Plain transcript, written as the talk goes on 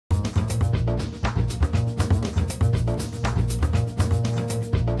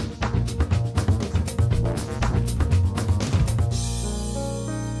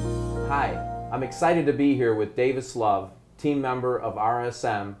I'm excited to be here with Davis Love, team member of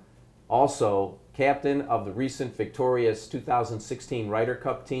RSM, also captain of the recent victorious 2016 Ryder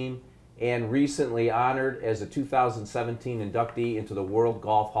Cup team, and recently honored as a 2017 inductee into the World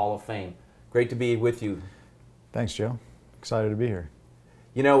Golf Hall of Fame. Great to be with you. Thanks, Joe. Excited to be here.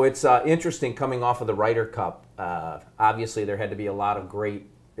 You know, it's interesting coming off of the Ryder Cup. Obviously, there had to be a lot of great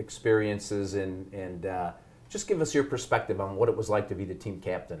experiences, and just give us your perspective on what it was like to be the team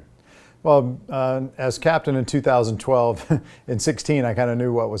captain. Well, as captain in 2012, in 16, I kind of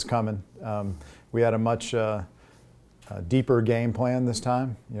knew what was coming. We had a much deeper game plan this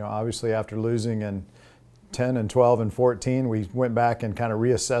time. You know, obviously after losing in 10 and 12 and 14, we went back and kind of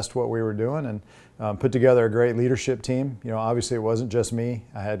reassessed what we were doing and put together a great leadership team. You know, obviously it wasn't just me.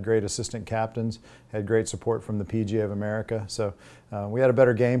 I had great assistant captains, had great support from the PGA of America. So we had a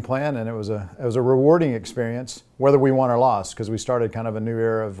better game plan, and it was a rewarding experience, whether we won or lost, because we started kind of a new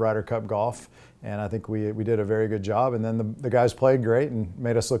era of Ryder Cup golf, and I think we did a very good job. And then the guys played great and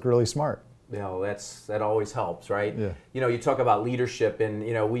made us look really smart. You know, that always helps, right? Yeah. You know, you talk about leadership, and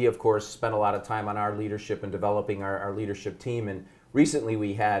you know, we of course spent a lot of time on our leadership and developing our leadership team. And recently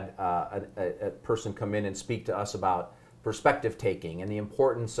we had a person come in and speak to us about perspective taking and the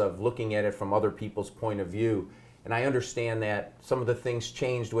importance of looking at it from other people's point of view. And I understand that some of the things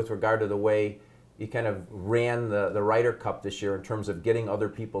changed with regard to the way you kind of ran the Ryder Cup this year in terms of getting other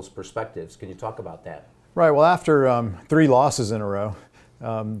people's perspectives. Can you talk about that? Right. Well, after 3 losses in a row,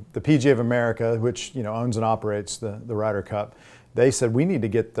 the PGA of America, which owns and operates the Ryder Cup, they said we need to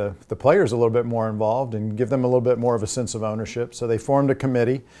get the players a little bit more involved and give them a little bit more of a sense of ownership. So they formed a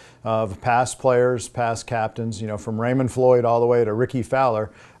committee of past players, past captains, from Raymond Floyd all the way to Ricky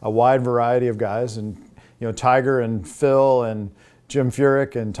Fowler, a wide variety of guys. And Tiger and Phil and Jim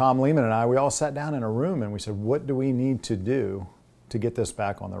Furyk and Tom Lehman and I, we all sat down in a room and we said, what do we need to do to get this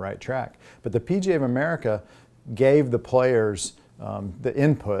back on the right track? But the PGA of America gave the players the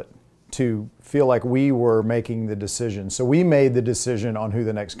input to feel like we were making the decision. So we made the decision on who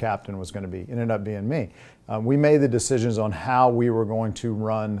the next captain was going to be. It ended up being me. We made the decisions on how we were going to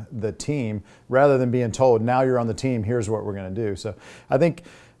run the team rather than being told, now you're on the team, here's what we're going to do. So I think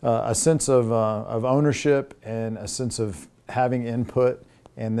a sense of ownership and a sense of having input,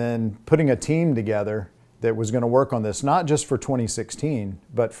 and then putting a team together that was going to work on this, not just for 2016,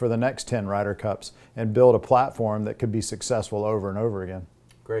 but for the next 10 Ryder Cups, and build a platform that could be successful over and over again.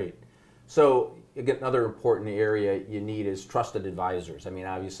 Great. So again, another important area you need is trusted advisors. I mean,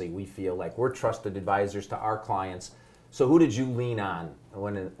 obviously we feel like we're trusted advisors to our clients. So who did you lean on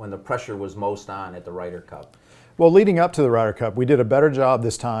when the pressure was most on at the Ryder Cup? Well, leading up to the Ryder Cup, we did a better job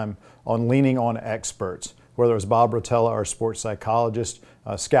this time on leaning on experts, whether it was Bob Rotella, our sports psychologist,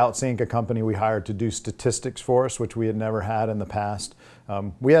 Scouts Inc., a company we hired to do statistics for us, which we had never had in the past.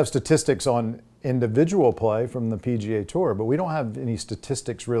 We have statistics on individual play from the PGA Tour, but we don't have any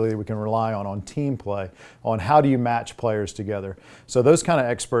statistics really that we can rely on team play, on how do you match players together. So those kind of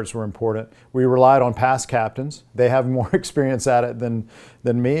experts were important. We relied on past captains. They have more experience at it than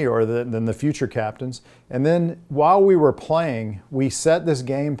me or than the future captains. And then while we were playing, we set this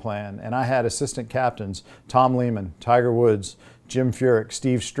game plan, and I had assistant captains, Tom Lehman, Tiger Woods, Jim Furyk,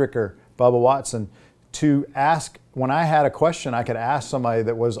 Steve Stricker, Bubba Watson, to ask, when I had a question, I could ask somebody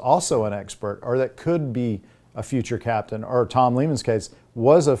that was also an expert or that could be a future captain, or Tom Lehman's case,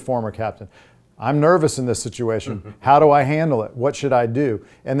 was a former captain. I'm nervous in this situation. How do I handle it? What should I do?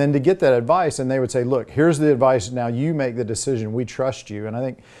 And then to get that advice, and they would say, look, here's the advice, now you make the decision, we trust you. And I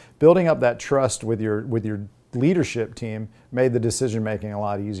think building up that trust with your leadership team made the decision making a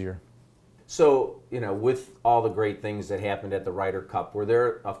lot easier. So, with all the great things that happened at the Ryder Cup, were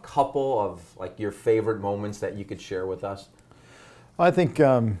there a couple of like your favorite moments that you could share with us? I think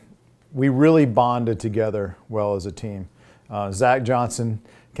we really bonded together well as a team. Zach Johnson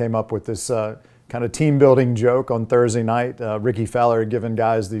came up with this kind of team building joke on Thursday night. Ricky Fowler had given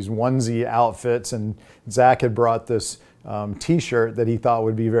guys these onesie outfits, and Zach had brought this t-shirt that he thought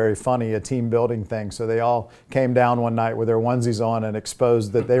would be very funny, a team building thing. So they all came down one night with their onesies on and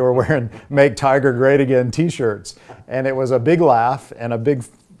exposed that they were wearing Make Tiger Great Again t-shirts. And it was a big laugh and a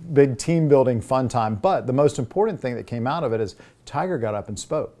big team building fun time. But the most important thing that came out of it is Tiger got up and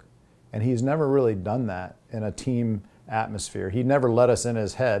spoke. And he's never really done that in a team atmosphere. He never let us in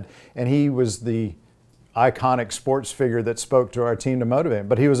his head. And he was the iconic sports figure that spoke to our team to motivate him.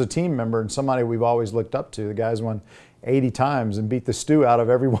 But he was a team member and somebody we've always looked up to. The guy's won 80 times and beat the stew out of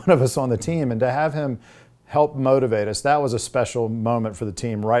every one of us on the team. And to have him help motivate us, that was a special moment for the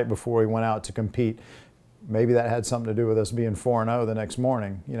team right before we went out to compete. maybe that had something to do with us being 4-0 the next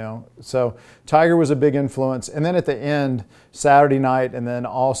morning, you know. So Tiger was a big influence. And then at the end, Saturday night, and then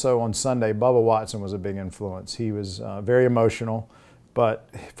also on Sunday, Bubba Watson was a big influence. He was very emotional. But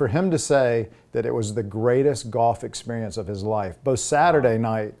for him to say that it was the greatest golf experience of his life, both Saturday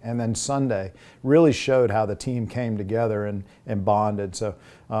night and then Sunday, really showed how the team came together and bonded. So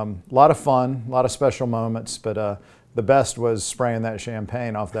a lot of fun, a lot of special moments, but the best was spraying that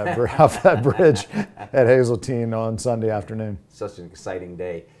champagne off that, off that bridge at Hazeltine on Sunday afternoon. Such an exciting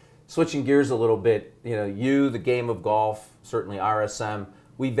day. Switching gears a little bit, you know, you, the game of golf, certainly RSM,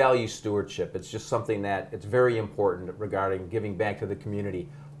 we value stewardship. It's just something that it's very important regarding giving back to the community.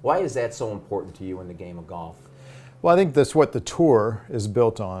 Why is that so important to you in the game of golf? Well, I think that's what the tour is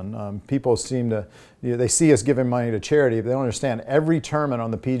built on. People seem to, you know, they see us giving money to charity, but they don't understand every tournament on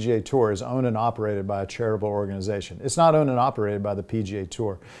the PGA Tour is owned and operated by a charitable organization. It's not owned and operated by the PGA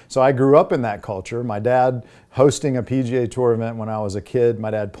Tour. So I grew up in that culture. My dad hosting a PGA Tour event when I was a kid, my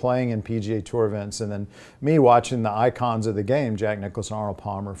dad playing in PGA Tour events, and then me watching the icons of the game, Jack Nicklaus and Arnold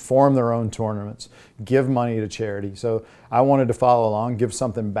Palmer, form their own tournaments, give money to charity. So I wanted to follow along, give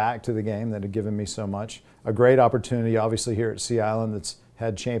something back to the game that had given me so much. A great opportunity, obviously, here at Sea Island that's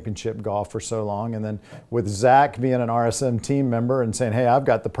had championship golf for so long. And then with Zach being an RSM team member and saying, hey, I've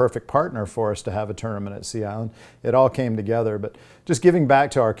got the perfect partner for us to have a tournament at Sea Island, it all came together. But just giving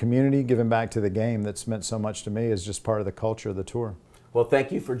back to our community, giving back to the game that's meant so much to me is just part of the culture of the tour. Well,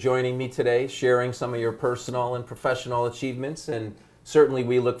 thank you for joining me today, sharing some of your personal and professional achievements, and certainly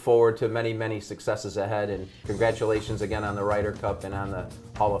we look forward to many, many successes ahead, and congratulations again on the Ryder Cup and on the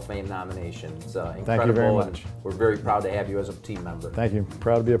Hall of Fame nomination. It's incredible. Thank you very much. We're very proud to have you as a team member. Thank you.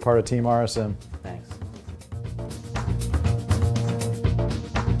 Proud to be a part of Team RSM. Thanks.